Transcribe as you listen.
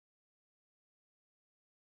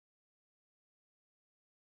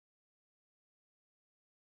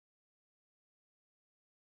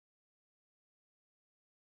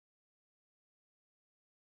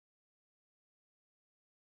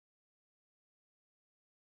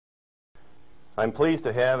I'm pleased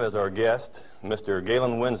to have as our guest Mr.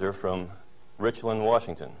 Galen Winsor from Richland,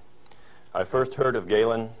 Washington. I first heard of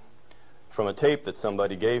Galen from a tape that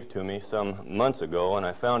somebody gave to me some months ago, and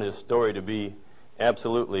I found his story to be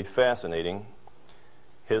absolutely fascinating.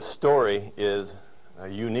 His story is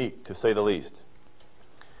unique, to say the least.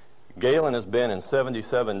 Galen has been in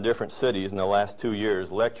 77 different cities in the last 2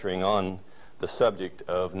 years lecturing on the subject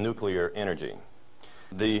of nuclear energy.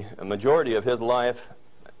 The majority of his life,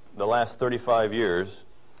 the last 35 years,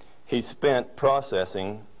 he spent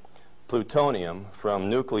processing plutonium from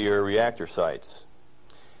nuclear reactor sites.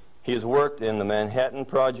 He has worked in the Manhattan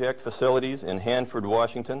Project facilities in Hanford,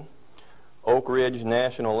 Washington, Oak Ridge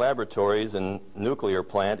National Laboratories and Nuclear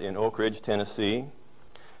Plant in Oak Ridge, Tennessee,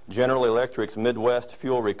 General Electric's Midwest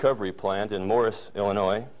Fuel Recovery Plant in Morris,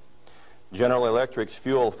 Illinois, General Electric's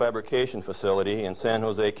Fuel Fabrication Facility in San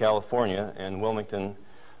Jose, California, and Wilmington,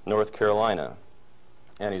 North Carolina.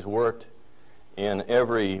 And he's worked in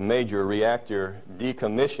every major reactor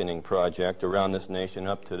decommissioning project around this nation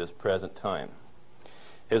up to this present time.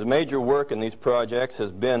 His major work in these projects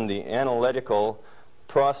has been the analytical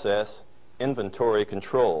process inventory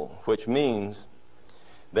control, which means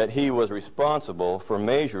that he was responsible for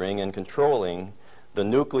measuring and controlling the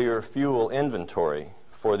nuclear fuel inventory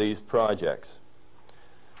for these projects.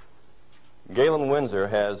 Galen Winsor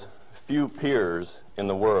has few peers in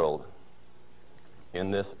the world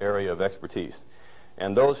in this area of expertise.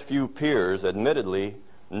 And those few peers admittedly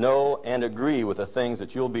know and agree with the things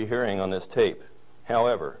that you'll be hearing on this tape.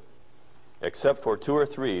 However, except for 2 or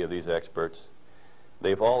 3 of these experts,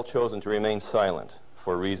 they've all chosen to remain silent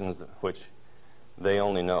for reasons which they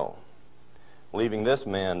only know, leaving this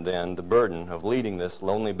man then the burden of leading this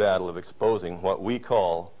lonely battle of exposing what we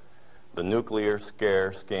call the nuclear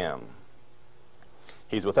scare scam.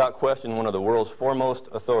 He's without question one of the world's foremost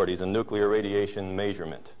authorities in nuclear radiation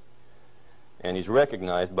measurement, and he's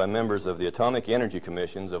recognized by members of the Atomic Energy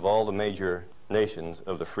Commissions of all the major nations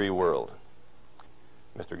of the free world.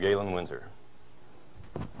 Mr. Galen Winsor.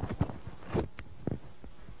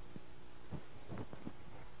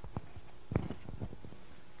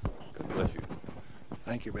 God bless you.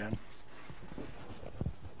 Thank you, Ben.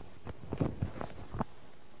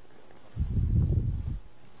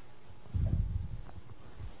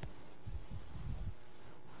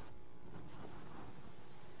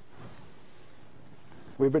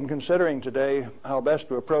 We've been considering today how best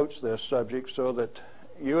to approach this subject so that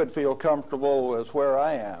you would feel comfortable with where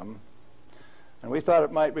I am. And we thought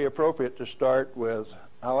it might be appropriate to start with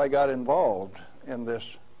how I got involved in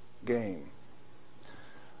this game.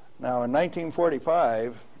 Now, in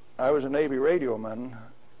 1945, I was a Navy radioman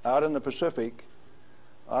out in the Pacific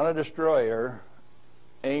on a destroyer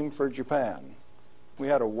aimed for Japan. We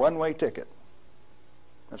had a one-way ticket.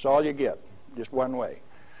 That's all you get, just one way.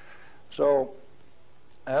 So,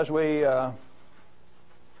 as we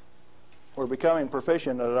were becoming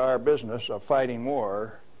proficient at our business of fighting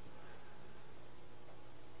war,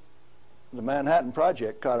 the Manhattan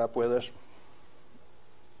Project caught up with us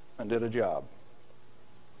and did a job.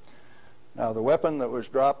 Now, the weapon that was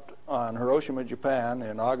dropped on Hiroshima, Japan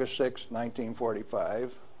in August 6,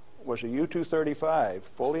 1945 was a U-235,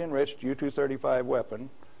 fully enriched U-235 weapon,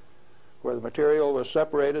 where the material was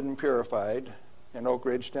separated and purified in Oak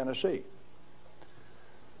Ridge, Tennessee.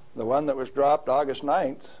 The one that was dropped August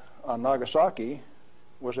 9th on Nagasaki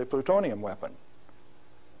was a plutonium weapon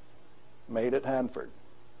made at Hanford.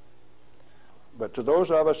 But to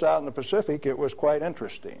those of us out in the Pacific, it was quite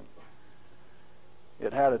interesting.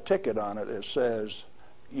 It had a ticket on it that says,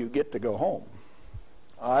 "You get to go home."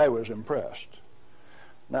 I was impressed.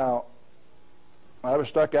 Now, I was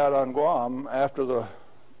stuck out on Guam after the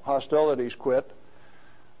hostilities quit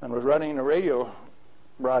and was running a radio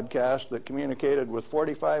broadcast that communicated with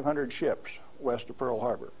 4,500 ships west of Pearl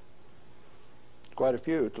Harbor. Quite a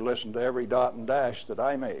few to listen to every dot and dash that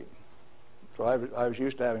I made. So I was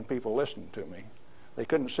used to having people listen to me. They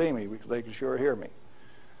couldn't see me, because they could sure hear me.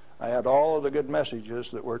 I had all of the good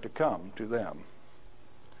messages that were to come to them.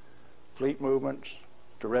 Fleet movements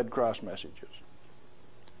to Red Cross messages.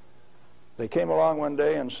 They came along one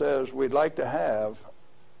day and says, "We'd like to have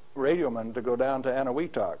radiomen to go down to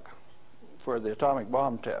Eniwetok for the atomic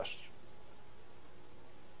bomb tests."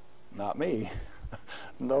 Not me.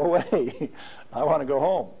 No way. I want to go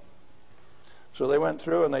home. So they went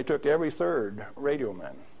through and they took every third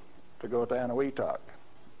radioman to go to Eniwetok.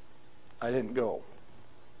 I didn't go.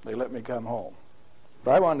 They let me come home.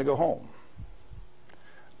 But I wanted to go home.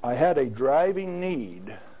 I had a driving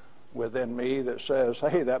need within me that says,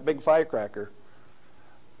 hey, that big firecracker,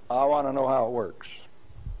 I want to know how it works.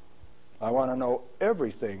 I want to know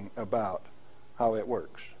everything about how it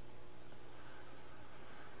works.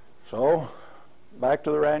 So, back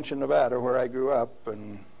to the ranch in Nevada where I grew up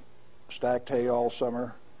and stacked hay all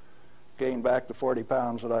summer, gained back the 40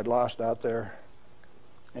 pounds that I'd lost out there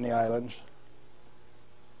in the islands.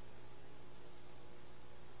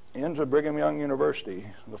 Into Brigham Young University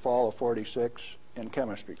the fall of '46 in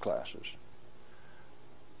chemistry classes.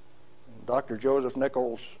 Dr. Joseph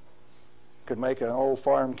Nichols could make an old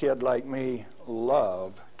farm kid like me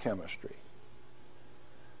love chemistry.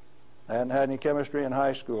 I hadn't had any chemistry in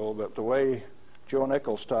high school, but the way Joe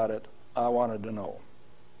Nichols taught it, I wanted to know.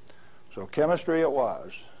 So chemistry it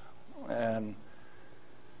was. And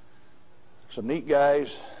some neat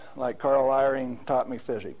guys like Carl Eyring taught me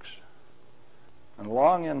physics. And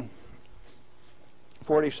along in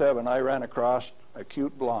 '47, I ran across a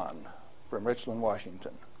cute blonde from Richland,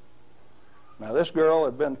 Washington. Now, this girl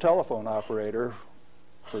had been telephone operator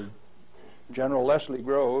for General Leslie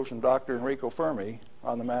Groves and Dr. Enrico Fermi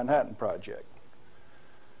on the Manhattan Project.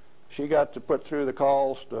 She got to put through the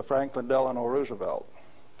calls to Franklin Delano Roosevelt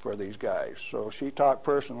for these guys, so she talked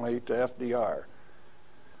personally to FDR.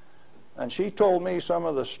 And she told me some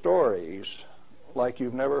of the stories like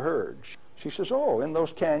you've never heard. She says, oh, in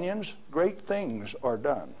those canyons, great things are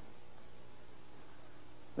done.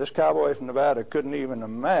 This cowboy from Nevada couldn't even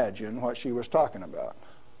imagine what she was talking about.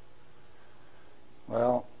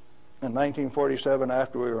 Well, in 1947,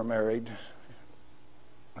 after we were married,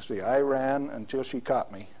 I ran until she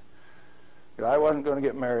caught me. But I wasn't going to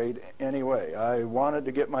get married anyway. I wanted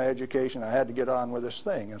to get my education. I had to get on with this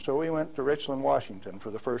thing. And so we went to Richland, Washington for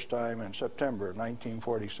the first time in September of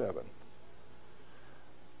 1947.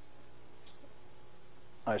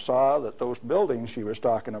 I saw that those buildings she was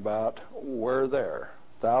talking about were there.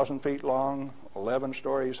 1,000 feet long, 11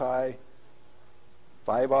 stories high,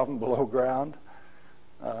 5 of them below ground.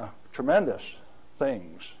 Tremendous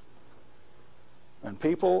things. And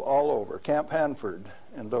people all over. Camp Hanford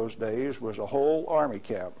in those days was a whole army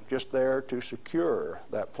camp just there to secure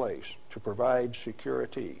that place, to provide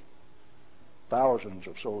security. Thousands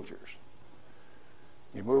of soldiers.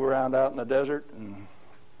 You move around out in the desert and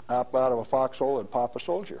up out of a foxhole and pop a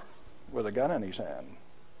soldier with a gun in his hand.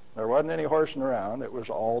 There wasn't any horsing around. It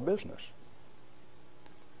was all business.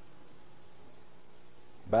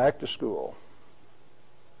 Back to school.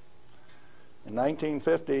 In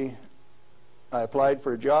 1950, I applied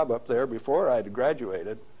for a job up there before I had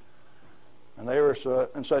graduated, and they were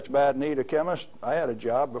in such bad need of chemists, I had a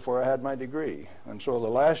job before I had my degree. And so the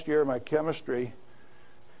last year of my chemistry,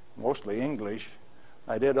 mostly English,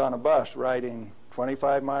 I did on a bus, riding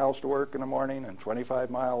 25 miles to work in the morning and 25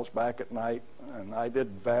 miles back at night. And I did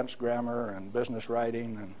advanced grammar and business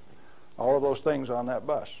writing and all of those things on that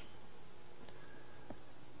bus.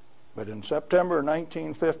 But in September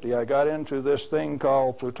 1950, I got into this thing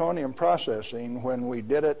called plutonium processing when we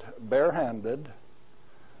did it barehanded,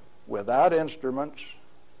 without instruments,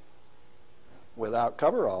 without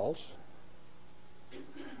coveralls.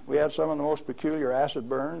 We had some of the most peculiar acid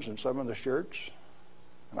burns in some of the shirts.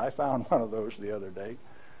 And I found one of those the other day.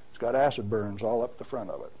 It's got acid burns all up the front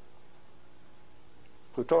of it.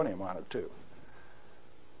 Plutonium on it, too.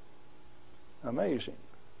 Amazing.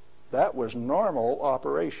 That was normal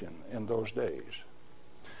operation in those days.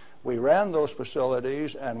 We ran those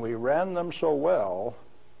facilities, and we ran them so well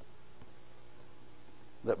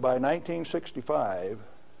that by 1965,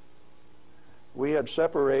 we had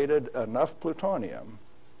separated enough plutonium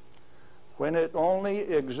when it only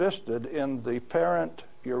existed in the parent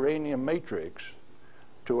uranium matrix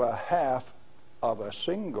to a half of a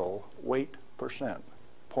single weight percent,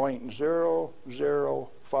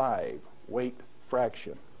 0.005 weight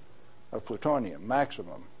fraction of plutonium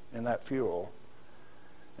maximum in that fuel.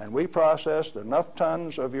 And we processed enough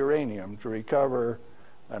tons of uranium to recover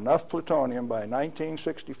enough plutonium by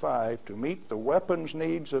 1965 to meet the weapons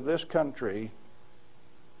needs of this country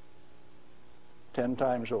 10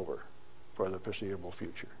 times over for the foreseeable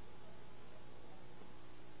future.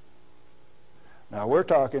 Now we're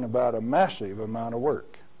talking about a massive amount of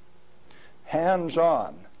work.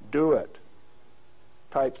 Hands-on, do it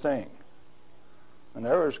type thing. And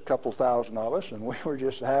there was a couple thousand of us, and we were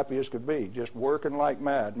just happy as could be, just working like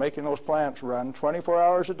mad, making those plants run 24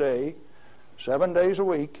 hours a day, 7 days a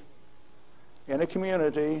week, in a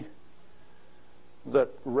community that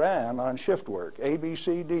ran on shift work, A, B,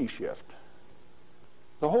 C, D shift.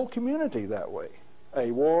 The whole community that way.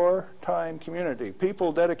 A wartime community,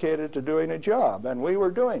 people dedicated to doing a job, and we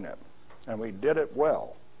were doing it, and we did it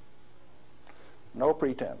well. No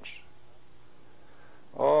pretense.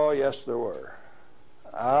 Oh, yes, there were.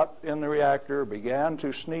 Out in the reactor began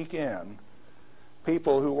to sneak in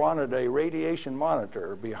people who wanted a radiation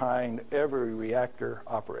monitor behind every reactor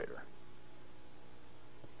operator.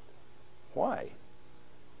 Why?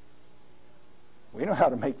 We know how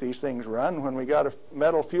to make these things run. When we got a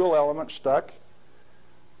metal fuel element stuck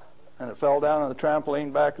and it fell down on the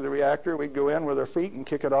trampoline back of the reactor, we'd go in with our feet and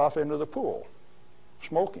kick it off into the pool,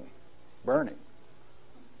 smoking, burning.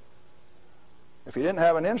 If you didn't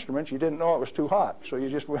have an instrument, you didn't know it was too hot, so you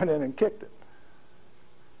just went in and kicked it.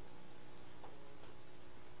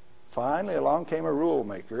 Finally, along came a rule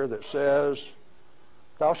maker that says,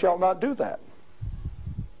 thou shalt not do that.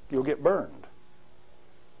 You'll get burned.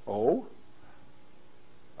 Oh,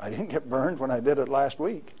 I didn't get burned when I did it last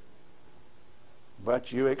week.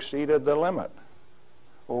 But you exceeded the limit.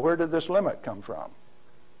 Well, where did this limit come from?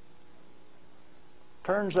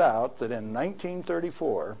 Turns out that in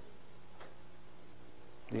 1934,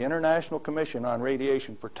 the International Commission on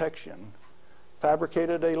Radiation Protection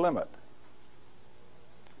fabricated a limit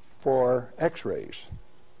for X-rays.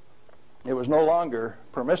 It was no longer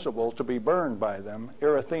permissible to be burned by them,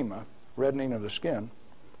 erythema, reddening of the skin.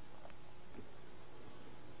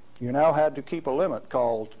 You now had to keep a limit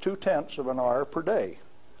called 0.2 of an hour per day.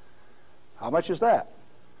 How much is that?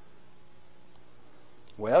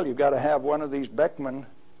 Well, you've got to have one of these Beckman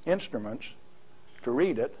instruments to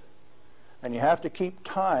read it, and you have to keep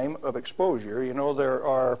time of exposure. You know, there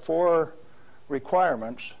are 4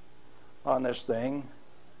 requirements on this thing: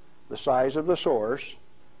 the size of the source,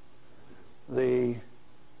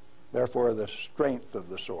 therefore the strength of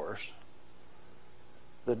the source,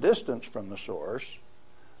 the distance from the source,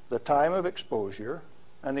 the time of exposure,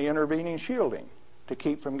 and the intervening shielding to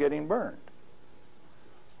keep from getting burned.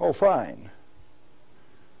 Oh, fine.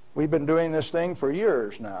 We've been doing this thing for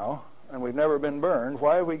years now, and we've never been burned.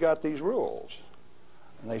 Why have we got these rules?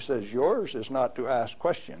 And they says, yours is not to ask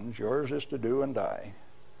questions, yours is to do and die.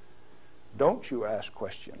 Don't you ask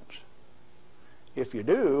questions. If you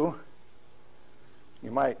do,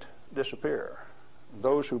 you might disappear.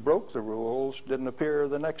 Those who broke the rules didn't appear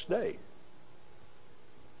the next day.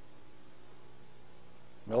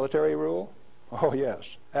 Military rule? Oh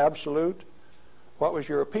yes, absolute. What was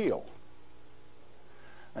your appeal?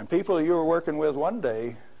 And people you were working with one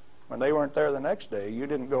day, when they weren't there the next day, you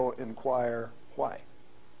didn't go inquire why.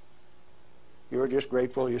 You were just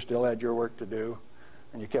grateful you still had your work to do,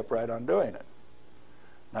 and you kept right on doing it.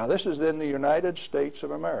 Now this is in the United States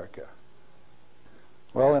of America.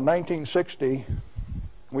 Well, in 1960,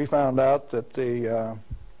 we found out that the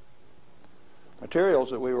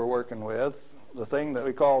materials that we were working with, the thing that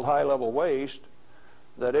we called high-level waste,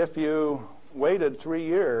 that if you waited 3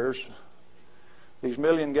 years, these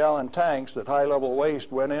million-gallon tanks that high-level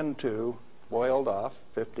waste went into boiled off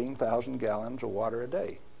 15,000 gallons of water a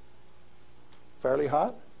day. Fairly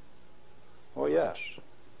hot? Oh, yes.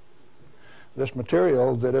 This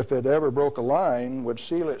material, that if it ever broke a line, would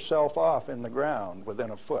seal itself off in the ground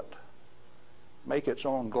within a foot, make its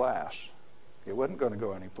own glass. It wasn't going to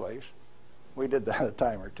go anyplace. We did that a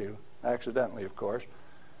time or two, accidentally, of course.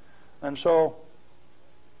 And so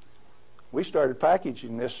we started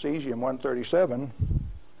packaging this cesium-137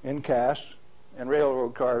 in casks and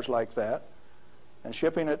railroad cars like that and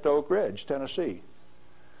shipping it to Oak Ridge, Tennessee.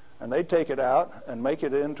 And they'd take it out and make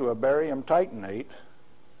it into a barium titanate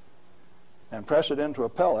and press it into a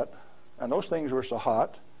pellet, and those things were so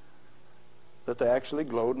hot that they actually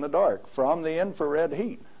glowed in the dark from the infrared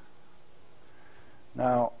heat.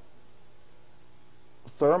 Now,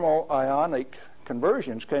 thermo-ionic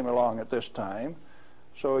conversions came along at this time,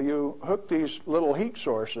 so you hooked these little heat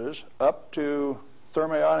sources up to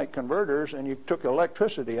thermionic converters and you took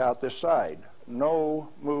electricity out this side. No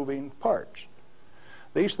moving parts.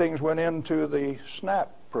 These things went into the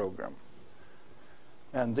SNAP program.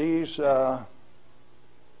 And these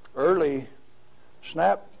early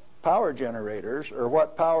SNAP power generators are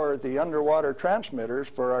what powered the underwater transmitters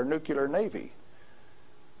for our nuclear navy.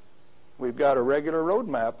 We've got a regular road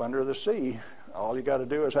map under the sea. All you got to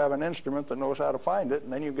do is have an instrument that knows how to find it,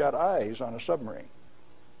 and then you've got eyes on a submarine.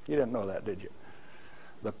 You didn't know that, did you?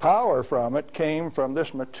 The power from it came from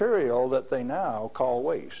this material that they now call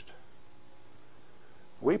waste.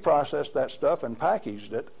 We processed that stuff and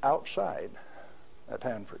packaged it outside at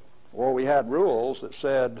Hanford. Well, we had rules that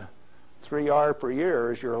said 3R per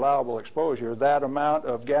year is your allowable exposure, that amount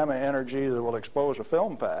of gamma energy that will expose a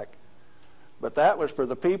film pack. But that was for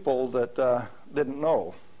the people that didn't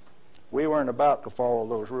know. We weren't about to follow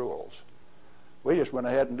those rules. We just went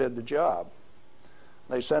ahead and did the job.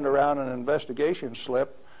 They send around an investigation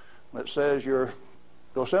slip that says your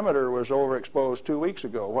dosimeter was overexposed 2 weeks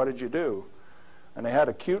ago. What did you do? And they had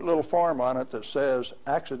a cute little form on it that says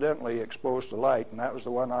accidentally exposed to light, and that was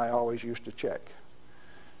the one I always used to check.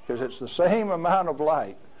 Because it's the same amount of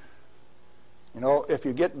light. You know, if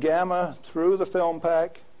you get gamma through the film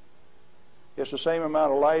pack, It's the same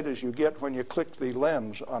amount of light as you get when you click the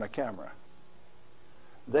lens on a camera.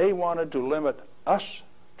 They wanted to limit us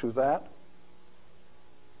to that.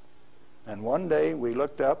 And one day we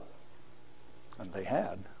looked up, and they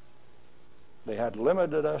had. They had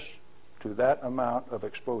limited us to that amount of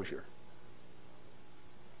exposure.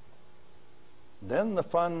 Then the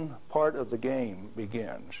fun part of the game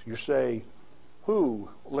begins. You say, who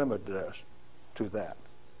limited us to that?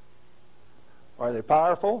 Are they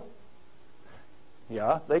powerful?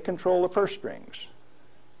 Yeah, they control the purse strings.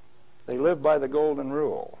 They live by the golden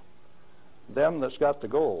rule. Them that's got the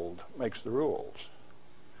gold makes the rules.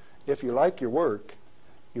 If you like your work,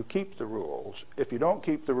 you keep the rules. If you don't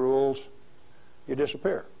keep the rules, you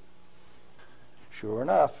disappear. Sure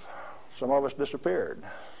enough, some of us disappeared.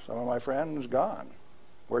 Some of my friends gone.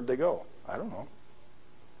 Where'd they go? I don't know.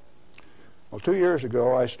 Well, 2 years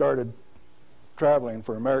ago, I started traveling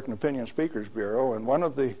for American Opinion Speakers Bureau, and one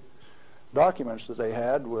of the documents that they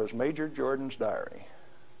had was Major Jordan's diary.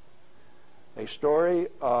 A story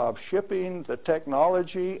of shipping the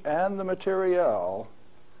technology and the material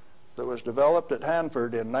that was developed at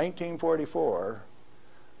Hanford in 1944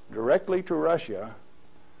 directly to Russia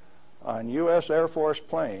on U.S. Air Force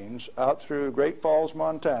planes out through Great Falls,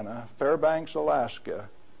 Montana, Fairbanks, Alaska,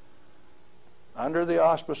 under the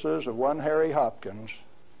auspices of one Harry Hopkins,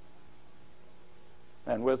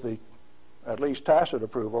 and with the at least tacit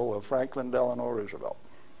approval of Franklin Delano Roosevelt.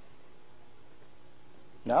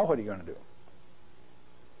 Now what are you going to do?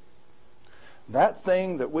 That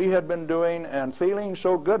thing that we had been doing and feeling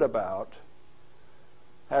so good about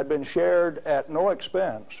had been shared at no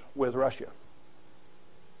expense with Russia.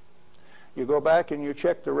 You go back and you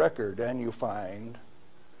check the record and you find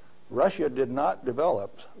Russia did not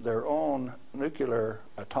develop their own nuclear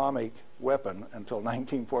atomic weapon until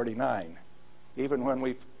 1949, even when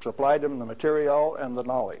we supplied them the material and the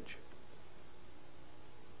knowledge.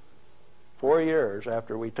 4 years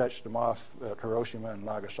after we touched them off at Hiroshima and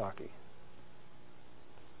Nagasaki.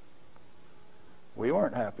 We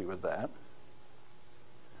weren't happy with that.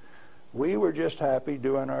 We were just happy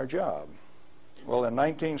doing our job. Well, in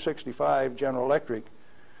 1965, General Electric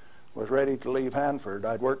was ready to leave Hanford.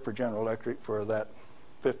 I'd worked for General Electric for that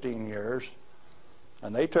 15 years,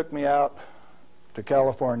 and they took me out to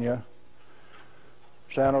California,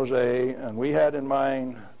 San Jose, and we had in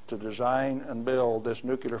mind to design and build this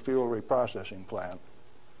nuclear fuel reprocessing plant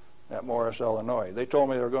at Morris, Illinois. They told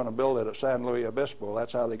me they were going to build it at San Luis Obispo.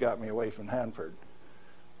 That's how they got me away from Hanford.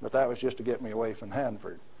 But that was just to get me away from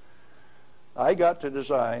Hanford. I got to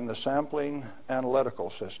design the sampling analytical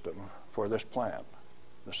system for this plant.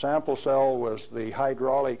 The sample cell was the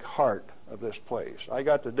hydraulic heart of this place. I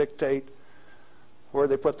got to dictate where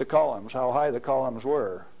they put the columns, how high the columns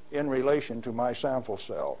were in relation to my sample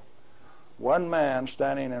cell. One man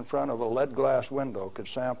standing in front of a lead glass window could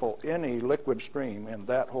sample any liquid stream in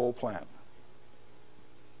that whole plant.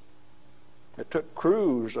 It took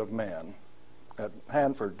crews of men at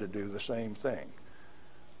Hanford to do the same thing.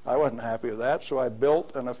 I wasn't happy with that, so I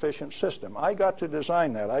built an efficient system. I got to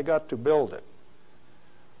design that. I got to build it.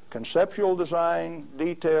 Conceptual design,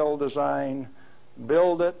 detailed design,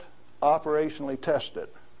 build it, operationally test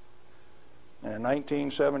it. And in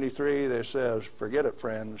 1973, they says, forget it,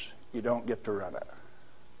 friends, you don't get to run it.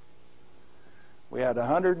 We had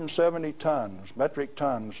 170 tons, metric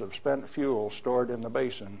tons of spent fuel stored in the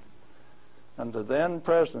basin. And the then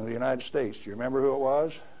President of the United States, do you remember who it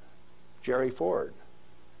was? Jerry Ford.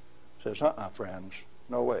 Says, friends,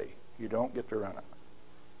 no way, you don't get to run it.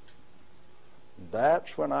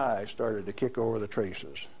 That's when I started to kick over the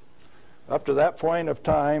traces. Up to that point of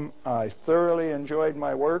time, I thoroughly enjoyed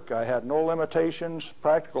my work. I had no limitations,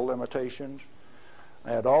 practical limitations.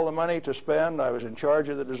 I had all the money to spend. I was in charge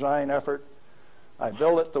of the design effort. I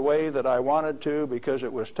built it the way that I wanted to because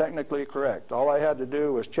it was technically correct. All I had to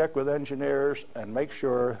do was check with engineers and make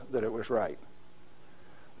sure that it was right.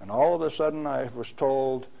 And all of a sudden I was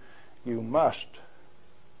told, you must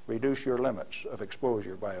reduce your limits of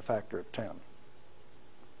exposure by a factor of 10.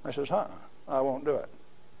 I says, I won't do it.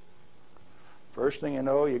 First thing you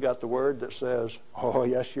know, you got the word that says, oh,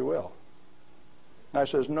 yes, you will. I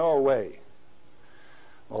says, no way.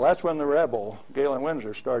 Well, that's when the rebel, Galen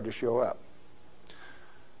Winsor, started to show up.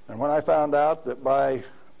 And when I found out that by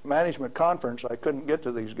management conference I couldn't get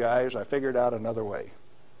to these guys, I figured out another way.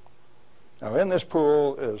 Now, in this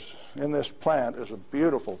plant is a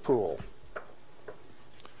beautiful pool.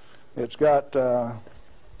 It's got a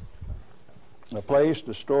place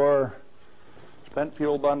to store spent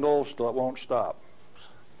fuel bundles till it won't stop.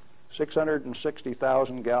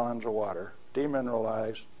 660,000 gallons of water,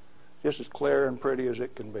 demineralized, just as clear and pretty as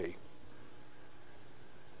it can be.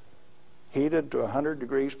 heated to 100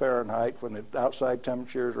 degrees Fahrenheit when the outside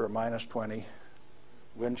temperatures are -20,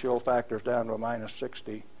 wind chill factors down to a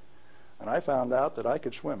 -60, and I found out that I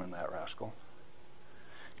could swim in that rascal.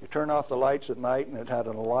 You turn off the lights at night and it had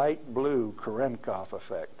a light blue Cherenkov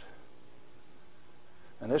effect.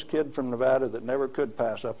 And this kid from Nevada that never could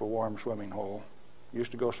pass up a warm swimming hole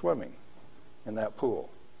used to go swimming in that pool.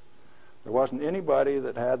 There wasn't anybody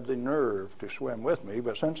that had the nerve to swim with me,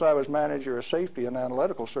 but since I was manager of safety and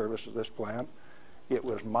analytical service at this plant, it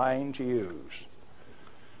was mine to use.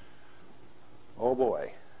 Oh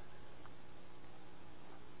boy.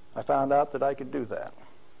 I found out that I could do that.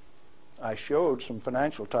 I showed some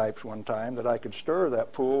financial types one time that I could stir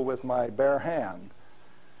that pool with my bare hand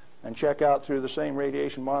and check out through the same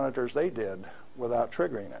radiation monitors they did without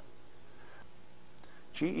triggering it.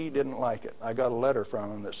 GE didn't like it. I got a letter from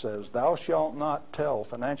them that says, "Thou shalt not tell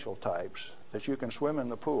financial types that you can swim in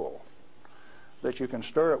the pool, that you can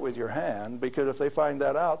stir it with your hand, because if they find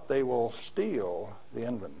that out, they will steal the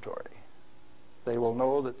inventory. They will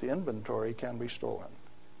know that the inventory can be stolen."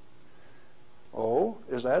 Oh,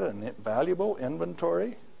 is that a valuable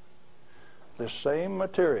inventory? The same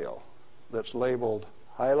material that's labeled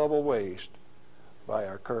high-level waste by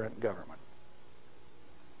our current government,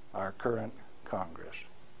 our current Congress.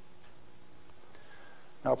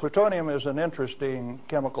 Now, plutonium is an interesting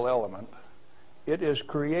chemical element. It is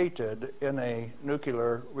created in a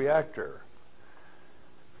nuclear reactor.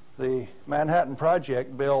 The Manhattan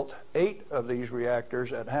Project built 8 of these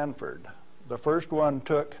reactors at Hanford. The first one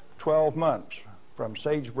took 12 months from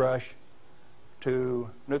sagebrush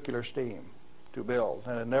to nuclear steam to build,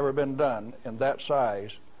 and it had never been done in that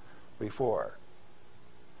size before.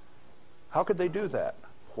 How could they do that?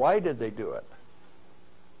 Why did they do it?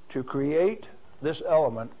 To create this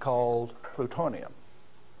element called plutonium.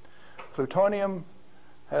 Plutonium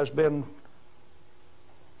has been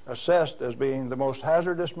assessed as being the most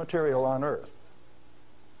hazardous material on Earth.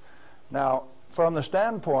 Now, from the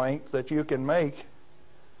standpoint that you can make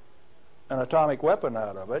an atomic weapon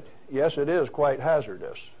out of it, yes, it is quite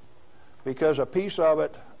hazardous, because a piece of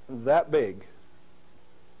it that big,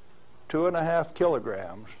 2.5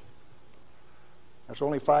 kilograms, that's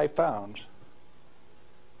only 5 pounds,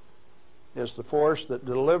 is the force that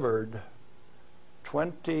delivered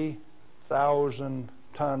 20,000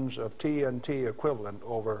 tons of TNT equivalent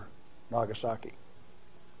over Nagasaki.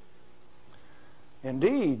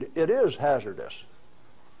 Indeed, it is hazardous.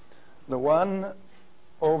 The one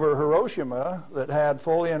over Hiroshima that had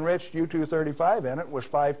fully enriched U-235 in it was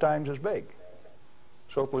 5 times as big.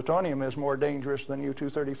 So plutonium is more dangerous than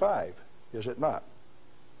U-235, is it not?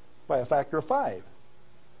 By a factor of 5. It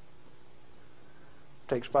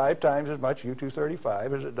takes 5 times as much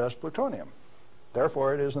U-235 as it does plutonium.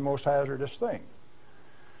 Therefore, it is the most hazardous thing.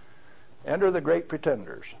 Enter the great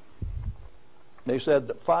pretenders. They said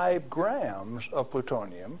that 5 grams of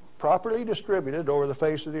plutonium, properly distributed over the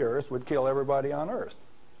face of the Earth, would kill everybody on Earth.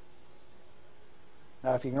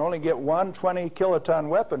 Now, if you can only get one 20-kiloton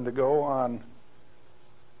weapon to go on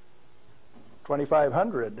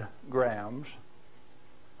 2,500 grams,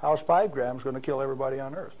 how's 5 grams going to kill everybody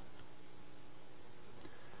on Earth?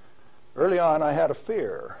 Early on, I had a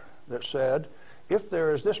fear that said, if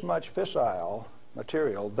there is this much fissile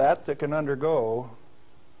material, that can undergo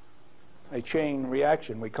a chain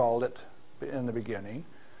reaction, we called it in the beginning,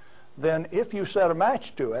 then if you set a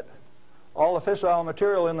match to it, all the fissile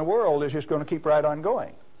material in the world is just going to keep right on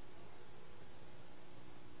going.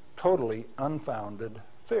 Totally unfounded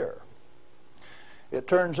fear. It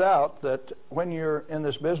turns out that when you're in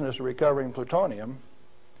this business of recovering plutonium,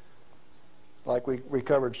 like we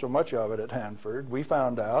recovered so much of it at Hanford, we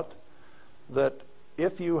found out that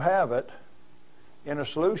if you have it in a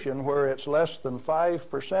solution where it's less than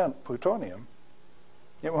 5% plutonium,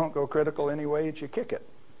 it won't go critical any way that you kick it.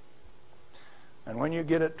 And when you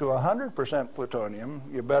get it to 100% plutonium,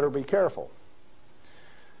 you better be careful.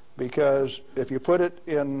 Because if you put it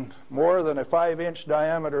in more than a 5-inch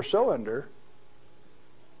diameter cylinder,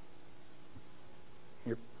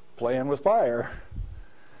 you're playing with fire.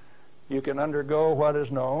 You can undergo what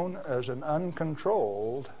is known as an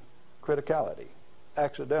uncontrolled criticality,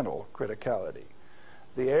 accidental criticality.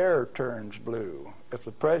 The air turns blue. If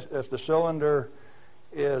the cylinder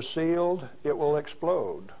is sealed, it will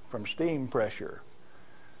explode from steam pressure.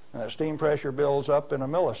 And that steam pressure builds up in a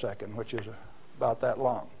millisecond, which is about that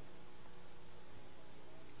long.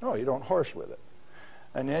 No, you don't horse with it.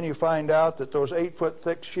 And then you find out that those 8-foot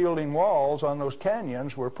thick shielding walls on those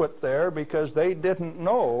canyons were put there because they didn't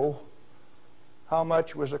know how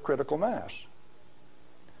much was a critical mass.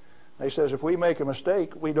 They says, if we make a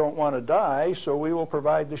mistake, we don't want to die, so we will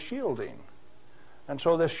provide the shielding. And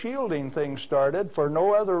so this shielding thing started for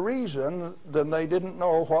no other reason than they didn't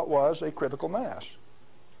know what was a critical mass.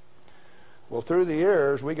 Well, through the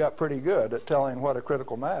years, we got pretty good at telling what a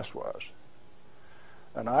critical mass was.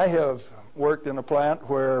 And I have worked in a plant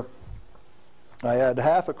where I had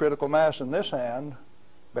half a critical mass in this hand,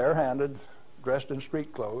 barehanded, dressed in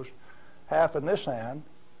street clothes, half in this hand,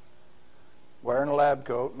 wearing a lab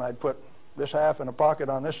coat, and I'd put this half in a pocket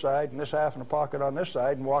on this side and this half in a pocket on this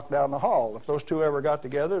side and walk down the hall. If those two ever got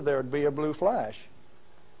together, there would be a blue flash.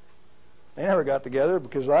 They never got together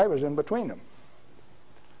because I was in between them.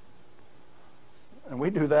 And we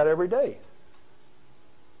do that every day.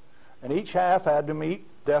 And each half had to meet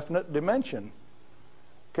definite dimension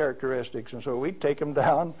characteristics. And so we'd take them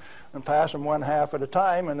down and pass them one half at a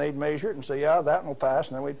time, and they'd measure it and say, yeah, that one will pass.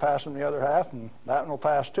 And then we'd pass them the other half, and that one will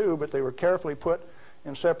pass too. But they were carefully put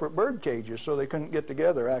in separate bird cages so they couldn't get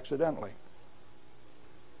together accidentally.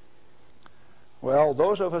 Well,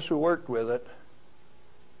 those of us who worked with it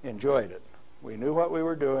enjoyed it. We knew what we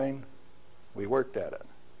were doing. We worked at it.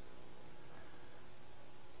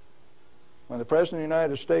 When the President of the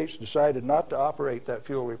United States decided not to operate that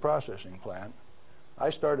fuel reprocessing plant, I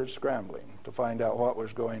started scrambling to find out what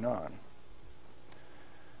was going on.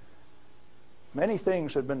 Many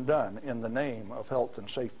things had been done in the name of health and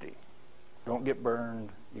safety. Don't get burned.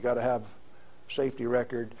 You got to have a safety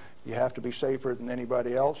record. You have to be safer than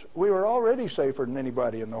anybody else. We were already safer than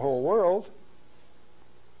anybody in the whole world.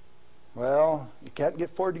 Well, you can't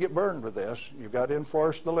afford to get burned with this. You've got to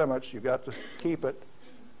enforce the limits. You've got to keep it.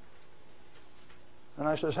 And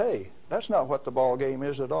I says, hey, that's not what the ball game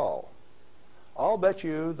is at all. I'll bet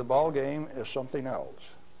you the ball game is something else.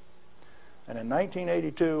 And in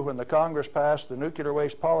 1982, when the Congress passed the Nuclear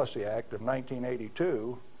Waste Policy Act of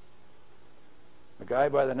 1982, a guy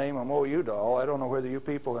by the name of Mo Udall, I don't know whether you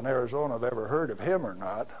people in Arizona have ever heard of him or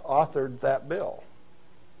not, authored that bill.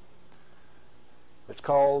 It's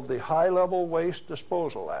called the High-Level Waste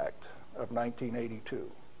Disposal Act of 1982.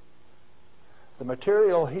 The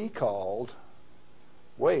material he called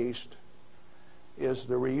waste is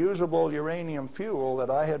the reusable uranium fuel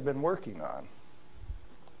that I had been working on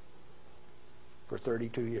for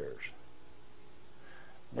 32 years.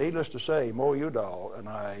 Needless to say, Mo Udall and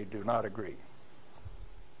I do not agree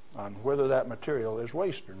on whether that material is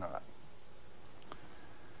waste or not.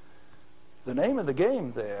 The name of the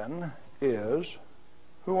game then is,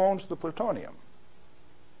 who owns the plutonium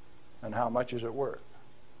and how much is it worth?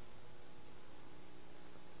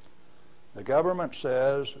 The government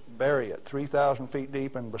says bury it 3,000 feet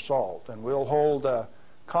deep in basalt, and we'll hold a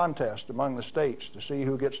contest among the states to see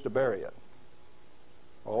who gets to bury it.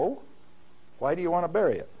 Oh? Why do you want to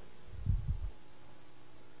bury it?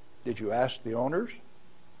 Did you ask the owners?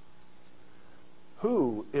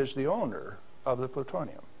 Who is the owner of the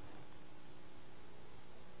plutonium?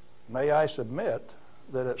 May I submit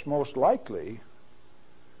that it's most likely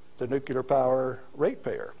the nuclear power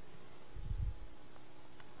ratepayer.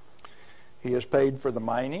 He is paid for the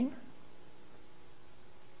mining,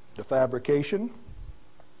 the fabrication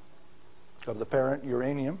of the parent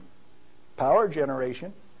uranium, power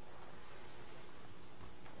generation,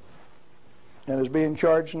 and is being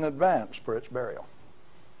charged in advance for its burial.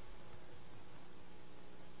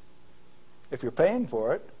 If you're paying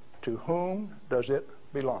for it, to whom does it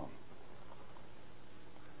belong?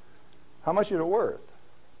 How much is it worth?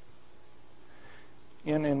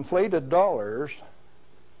 In inflated dollars,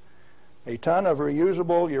 a ton of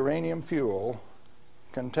reusable uranium fuel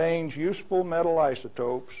contains useful metal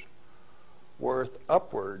isotopes worth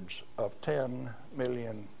upwards of $10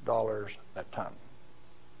 million a ton.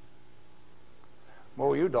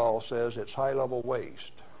 Mo Udall says it's high-level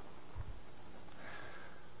waste.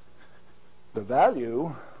 The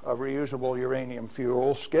value of reusable uranium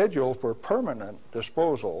fuel scheduled for permanent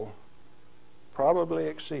disposal probably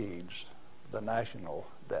exceeds the national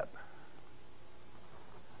debt.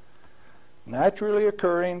 Naturally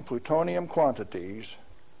occurring plutonium quantities,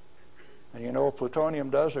 and you know plutonium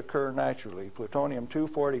does occur naturally.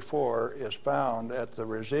 Plutonium-244 is found at the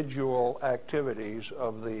residual activities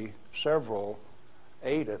of the several,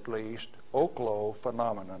 8 at least, Oklo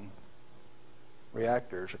phenomenon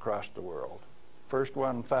reactors across the world. First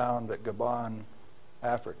one found at Gabon,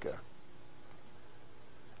 Africa.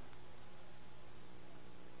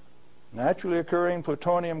 Naturally occurring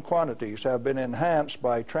plutonium quantities have been enhanced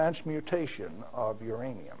by transmutation of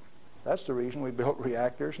uranium. That's the reason we built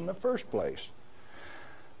reactors in the first place.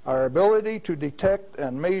 Our ability to detect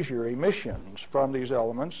and measure emissions from these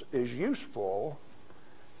elements is useful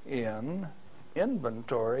in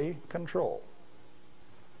inventory control.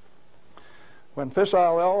 When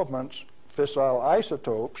fissile elements, fissile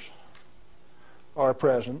isotopes, are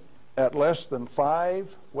present at less than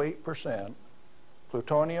 5 weight%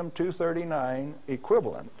 plutonium-239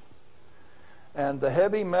 equivalent, and the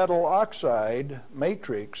heavy metal oxide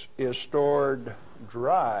matrix is stored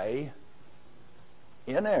dry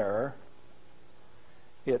in air,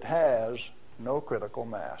 it has no critical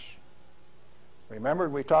mass. Remember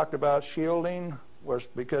we talked about shielding was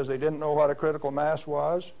because they didn't know what a critical mass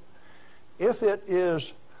was? If it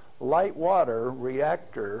is light water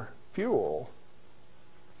reactor fuel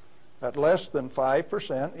at less than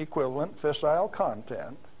 5% equivalent fissile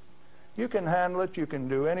content, you can handle it, you can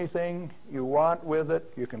do anything you want with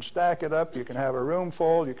it, you can stack it up, you can have a room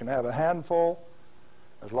full, you can have a handful.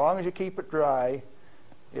 As long as you keep it dry,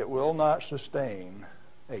 it will not sustain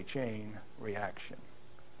a chain reaction.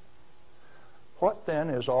 What then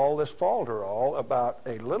is all this falderall about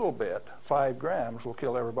a little bit, 5 grams, will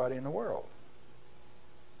kill everybody in the world?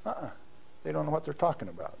 They don't know what they're talking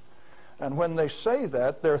about. And when they say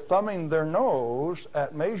that, they're thumbing their nose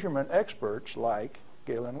at measurement experts like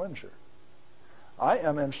Galen Winsor. I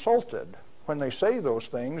am insulted when they say those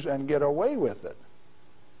things and get away with it,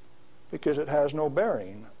 because it has no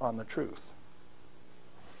bearing on the truth.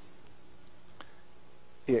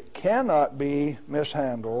 It cannot be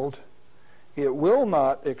mishandled. It will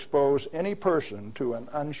not expose any person to an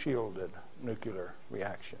unshielded nuclear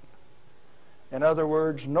reaction. In other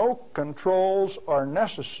words, no controls are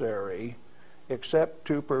necessary except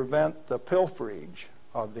to prevent the pilferage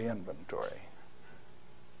of the inventory.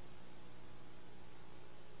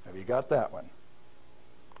 Have you got that one?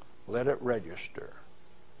 Let it register.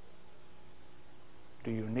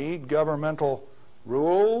 Do you need governmental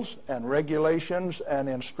rules and regulations and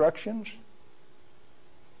instructions?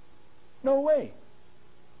 No way.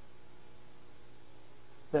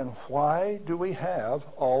 Then why do we have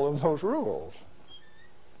all of those rules?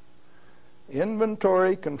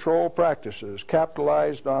 Inventory control practices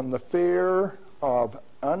capitalized on the fear of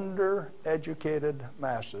undereducated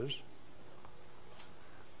masses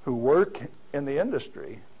who work in the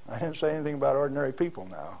industry. I didn't say anything about ordinary people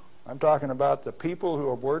now. I'm talking about the people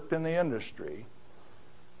who have worked in the industry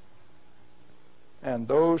and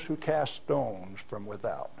those who cast stones from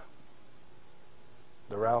without.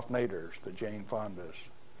 The Ralph Naders, the Jane Fondas.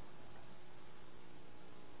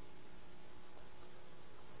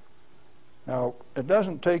 Now, it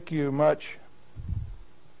doesn't take you much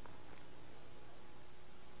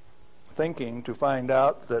thinking to find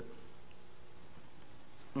out that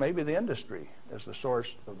maybe the industry is the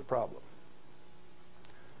source of the problem.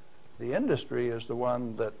 The industry is the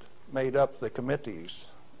one that made up the committees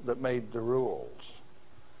that made the rules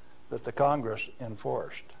that the Congress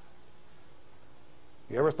enforced.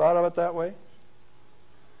 You ever thought of it that way?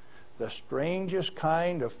 The strangest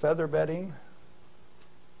kind of feather bedding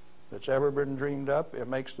that's ever been dreamed up, it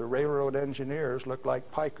makes the railroad engineers look like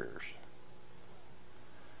pikers.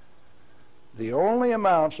 The only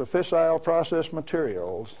amounts of fissile process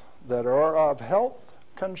materials that are of health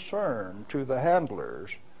concern to the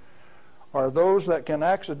handlers are those that can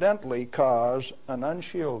accidentally cause an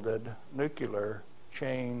unshielded nuclear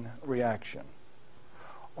chain reaction,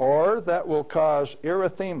 or that will cause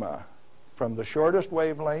erythema from the shortest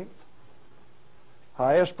wavelength,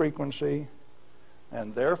 highest frequency,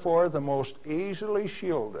 and therefore the most easily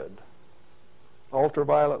shielded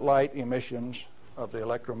ultraviolet light emissions of the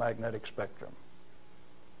electromagnetic spectrum.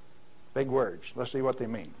 Big words. Let's see what they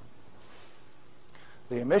mean.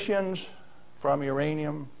 The emissions from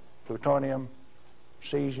uranium, plutonium,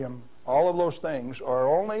 cesium, all of those things are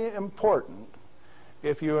only important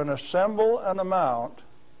if you assemble an amount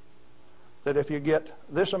that if you get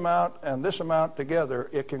this amount and this amount together,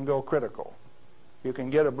 it can go critical. You can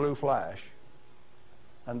get a blue flash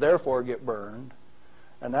and therefore get burned.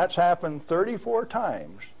 And that's happened 34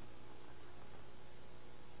 times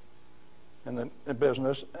in the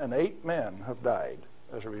business, and 8 men have died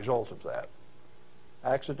as a result of that.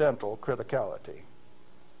 Accidental criticality.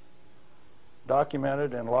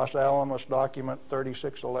 Documented in Los Alamos document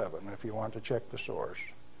 3611, if you want to check the source.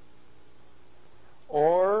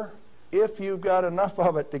 Or if you've got enough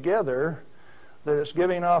of it together that it's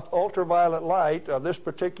giving off ultraviolet light of this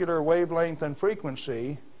particular wavelength and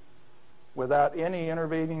frequency without any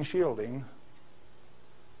intervening shielding,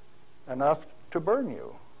 enough to burn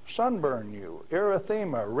you, sunburn you,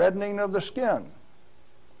 erythema, reddening of the skin.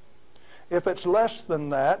 If it's less than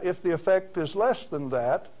that, if the effect is less than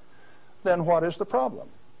that, then what is the problem?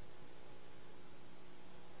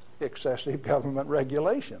 Excessive government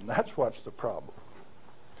regulation. That's what's the problem.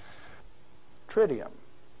 Tritium.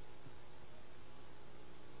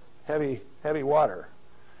 Heavy water.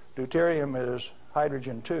 Deuterium is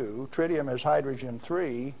hydrogen 2. Tritium is hydrogen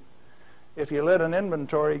 3. if you let an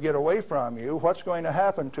inventory get away from you, what's going to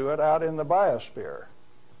happen to it out in the biosphere?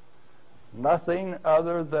 Nothing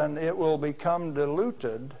other than it will become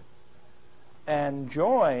diluted and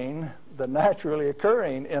join the naturally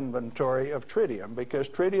occurring inventory of tritium, because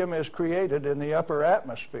tritium is created in the upper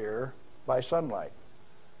atmosphere by sunlight.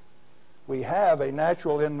 We have a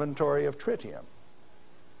natural inventory of tritium.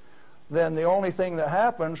 Then the only thing that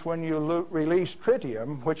happens when you release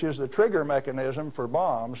tritium, which is the trigger mechanism for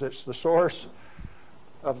bombs, it's the source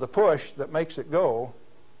of the push that makes it go,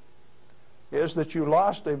 is that you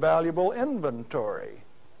lost a valuable inventory.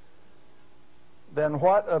 Then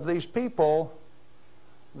what of these people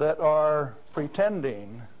that are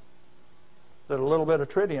pretending that a little bit of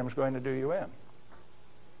tritium is going to do you in?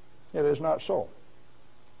 It is not so.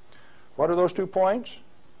 What are those 2 points?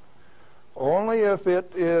 Only if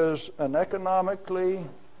it is an economically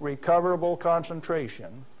recoverable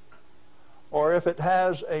concentration, or if it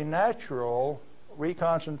has a natural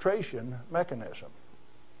reconcentration mechanism.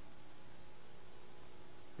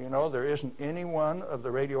 You know, there isn't any one of the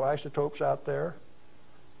radioisotopes out there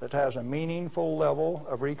that has a meaningful level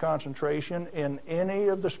of reconcentration in any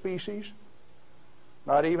of the species,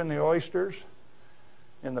 not even the oysters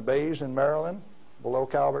in the bays in Maryland, below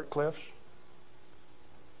Calvert Cliffs.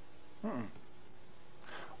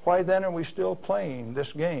 Why then are we still playing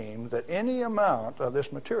this game that any amount of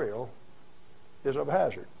this material is of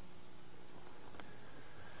hazard?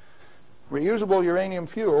 Reusable uranium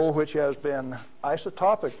fuel, which has been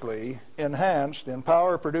isotopically enhanced in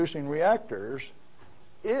power-producing reactors,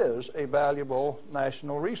 is a valuable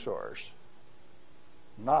national resource,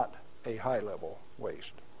 not a high-level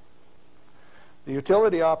waste. The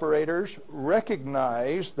utility operators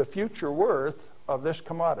recognize the future worth of this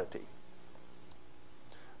commodity.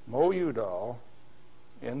 Mo Udall,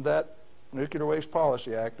 in that Nuclear Waste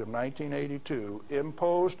Policy Act of 1982,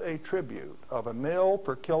 imposed a tribute of $1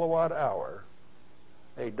 per kilowatt hour,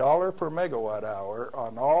 $1 per megawatt hour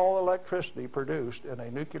on all electricity produced in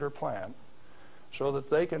a nuclear plant, so that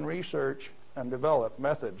they can research and develop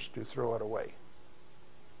methods to throw it away.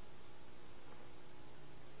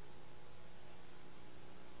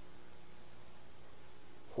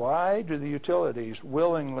 Why do the utilities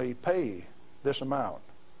willingly pay this amount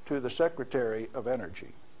to the Secretary of Energy?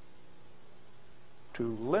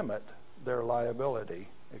 To limit their liability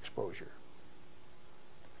exposure.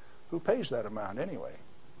 Who pays that amount anyway?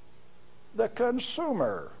 The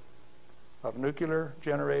consumer of nuclear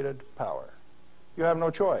generated power. You have no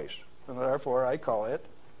choice, and therefore I call it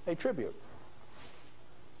a tribute.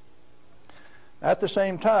 At the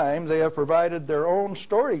same time, they have provided their own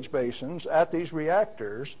storage basins at these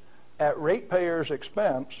reactors at ratepayers'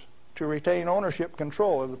 expense to retain ownership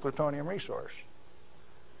control of the plutonium resource.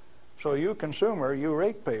 So you consumer, you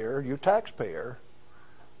ratepayer, you taxpayer,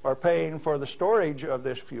 are paying for the storage of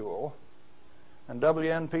this fuel, and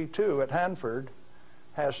WNP2 at Hanford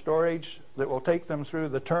has storage that will take them through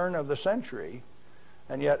the turn of the century,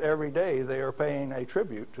 and yet every day they are paying a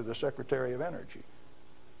tribute to the Secretary of Energy,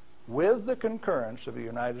 with the concurrence of the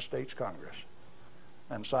United States Congress,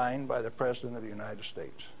 and signed by the President of the United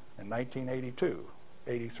States in 1982,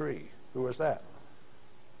 83. Who was that?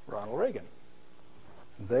 Ronald Reagan.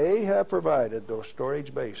 They have provided those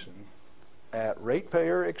storage basins at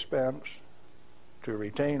ratepayer expense to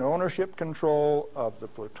retain ownership control of the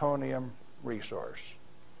plutonium resource.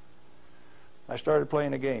 I started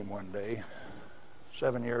playing a game one day,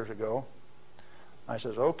 7 years ago. I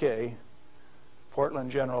says, okay,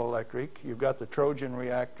 Portland General Electric, you've got the Trojan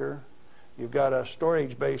reactor, you've got a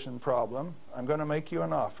storage basin problem, I'm going to make you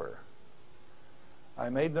an offer. I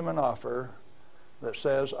made them an offer that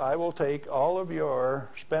says, I will take all of your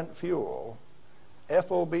spent fuel,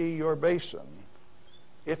 FOB your basin,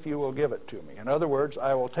 if you will give it to me. In other words,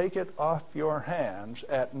 I will take it off your hands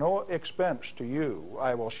at no expense to you.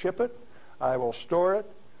 I will ship it, I will store it,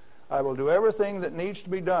 I will do everything that needs to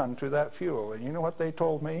be done to that fuel. And you know what they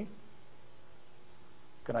told me?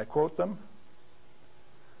 Can I quote them?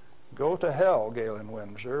 Go to hell, Galen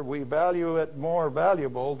Winsor. We value it more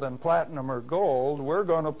valuable than platinum or gold. We're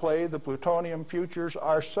going to play the plutonium futures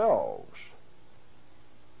ourselves.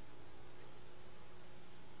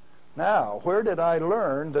 Now, where did I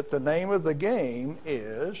learn that the name of the game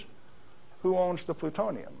is who owns the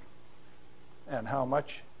plutonium and how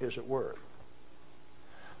much is it worth?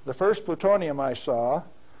 The first plutonium I saw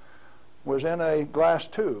was in a glass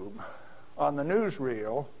tube on the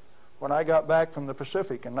newsreel when I got back from the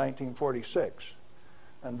Pacific in 1946.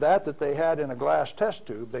 And that they had in a glass test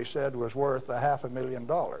tube, they said, was worth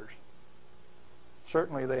 $500,000.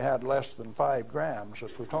 Certainly they had less than 5 grams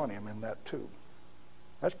of plutonium in that tube.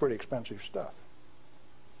 That's pretty expensive stuff.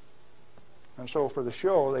 And so for the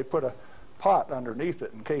show, they put a pot underneath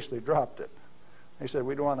it in case they dropped it. They said,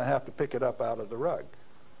 we don't want to have to pick it up out of the rug.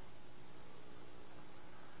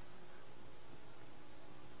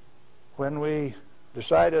 When it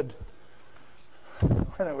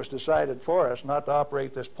was decided for us not to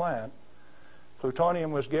operate this plant,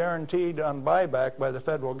 plutonium was guaranteed on buyback by the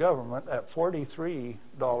federal government at $43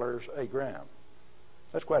 a gram.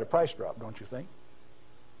 That's quite a price drop, don't you think?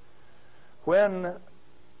 When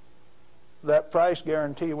that price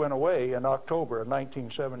guarantee went away in October of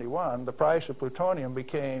 1971, the price of plutonium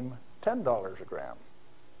became $10 a gram.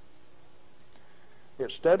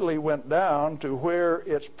 It steadily went down to where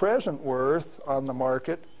its present worth on the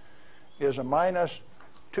market is a minus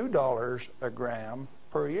 $2 a gram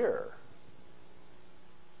per year.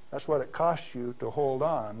 That's what it costs you to hold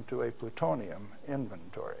on to a plutonium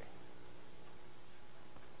inventory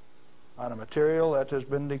on a material that has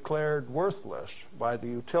been declared worthless by the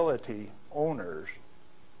utility owners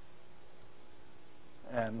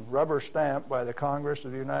and rubber stamped by the Congress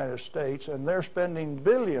of the United States, and they're spending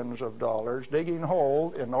billions of dollars digging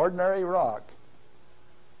holes in ordinary rock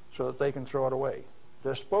so that they can throw it away,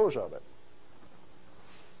 dispose of it.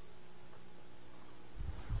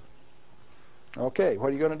 Okay, what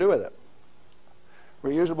are you going to do with it?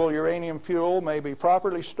 Reusable uranium fuel may be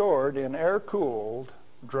properly stored in air-cooled,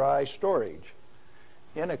 dry storage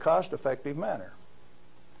in a cost-effective manner.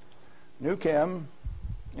 Nuchem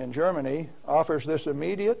in Germany offers this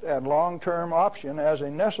immediate and long-term option as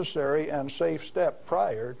a necessary and safe step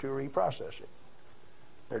prior to reprocessing.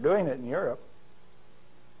 They're doing it in Europe.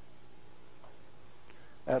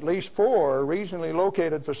 At least 4 regionally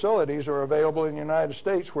located facilities are available in the United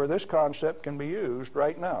States where this concept can be used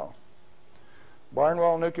right now.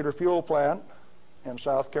 Barnwell Nuclear Fuel Plant in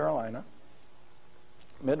South Carolina,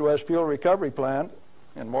 Midwest Fuel Recovery Plant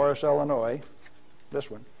in Morris, Illinois,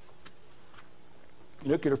 this one,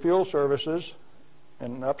 Nuclear Fuel Services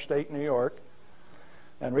in upstate New York,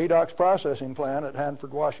 and Redox Processing Plant at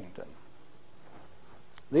Hanford, Washington.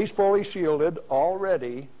 These fully shielded,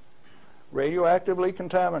 already radioactively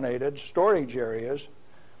contaminated storage areas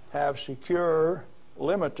have secure,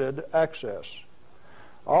 limited access.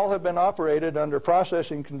 All have been operated under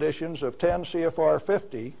processing conditions of 10 CFR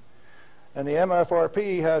 50, and the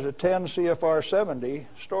MFRP has a 10 CFR 70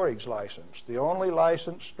 storage license, the only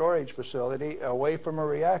licensed storage facility away from a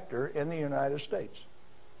reactor in the United States.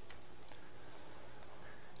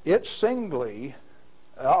 It singly,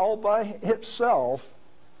 all by itself,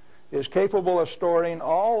 is capable of storing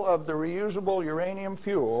all of the reusable uranium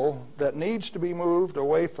fuel that needs to be moved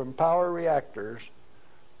away from power reactors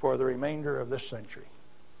for the remainder of this century.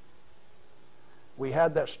 We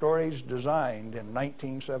had that storage designed in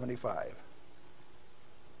 1975.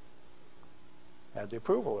 Had the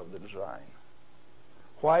approval of the design.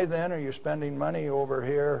 Why then are you spending money over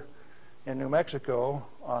here in New Mexico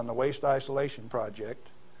on the waste isolation project?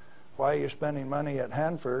 Why are you spending money at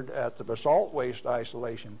Hanford at the basalt waste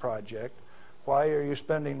isolation project? Why are you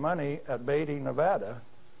spending money at Beatty, Nevada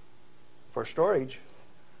for storage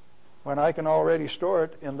when I can already store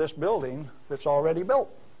it in this building that's already built?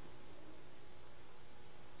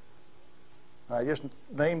 I just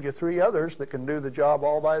named you 3 others that can do the job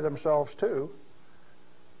all by themselves too,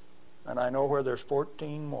 and I know where there's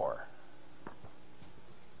 14 more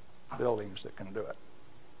buildings that can do it.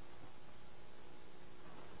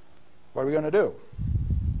 What are we going to do?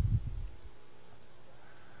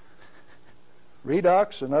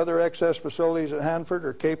 Redox and other excess facilities at Hanford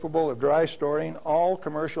are capable of dry storing all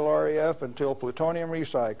commercial REF until plutonium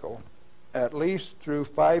recycle, at least through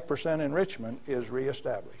 5% enrichment, is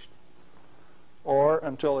reestablished, or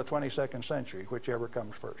until the 22nd century, whichever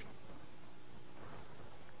comes first.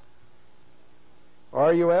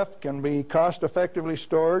 RUF can be cost-effectively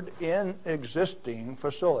stored in existing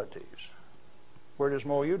facilities. Where does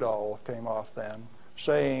Mo Udall came off then,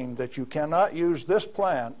 saying that you cannot use this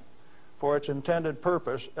plant for its intended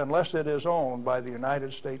purpose unless it is owned by the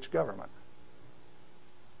United States government.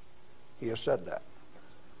 He has said that.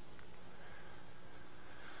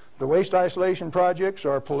 The waste isolation projects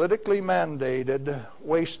are politically mandated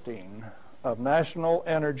wasting of national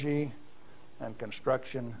energy and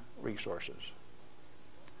construction resources.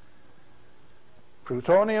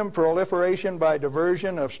 Plutonium proliferation by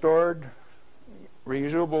diversion of stored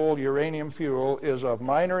reusable uranium fuel is of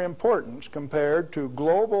minor importance compared to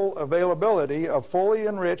global availability of fully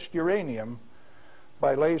enriched uranium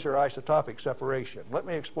by laser isotopic separation. Let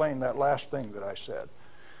me explain that last thing that I said.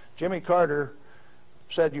 Jimmy Carter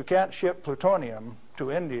said you can't ship plutonium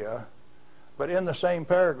to India, but in the same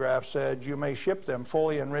paragraph said you may ship them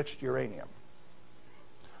fully enriched uranium.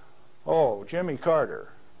 Oh, Jimmy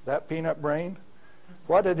Carter, that peanut brain?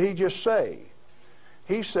 What did he just say?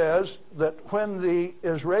 He says that when the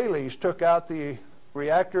Israelis took out the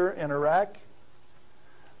reactor in Iraq,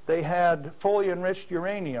 they had fully enriched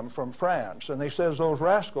uranium from France. And they says those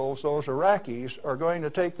rascals, those Iraqis, are going to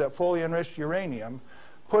take that fully enriched uranium,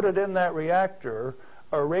 put it in that reactor,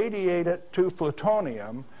 irradiate it to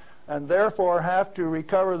plutonium, and therefore have to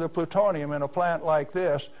recover the plutonium in a plant like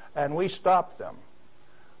this, and we stopped them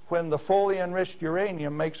when the fully enriched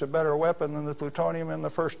uranium makes a better weapon than the plutonium in the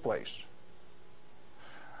first place.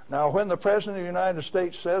 Now, when the President of the United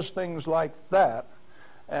States says things like that,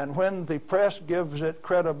 and when the press gives it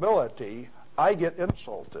credibility, I get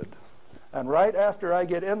insulted. And right after I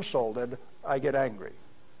get insulted, I get angry.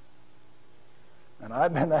 And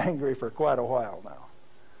I've been angry for quite a while now.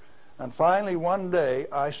 And finally, one day,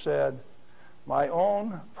 I said, my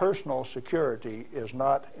own personal security is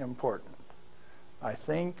not important. I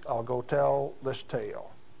think I'll go tell this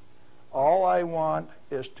tale. All I want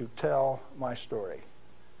is to tell my story.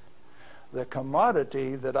 The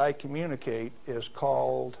commodity that I communicate is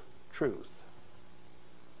called truth.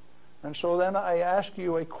 And so then I ask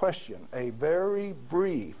you a question, a very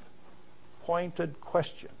brief, pointed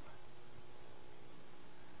question.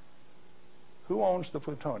 Who owns the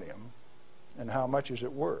plutonium, and how much is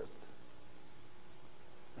it worth?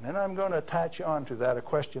 And then I'm going to attach on to that a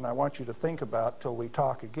question I want you to think about till we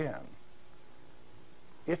talk again.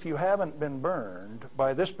 If you haven't been burned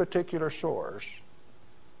by this particular source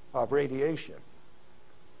of radiation,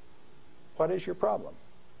 what is your problem?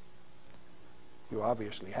 You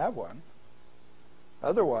obviously have one.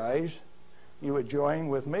 Otherwise, you would join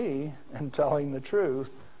with me in telling the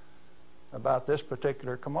truth about this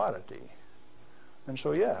particular commodity. And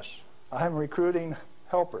so, yes, I'm recruiting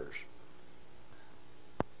helpers.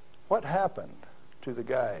 What happened to the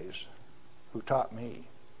guys who taught me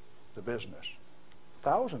the business?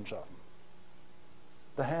 Thousands of them.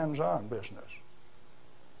 The hands-on business.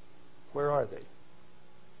 Where are they?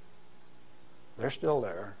 They're still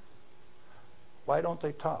there. Why don't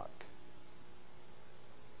they talk?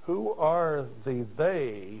 Who are the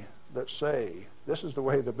they that say this is the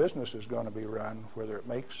way the business is going to be run, whether it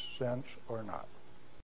makes sense or not?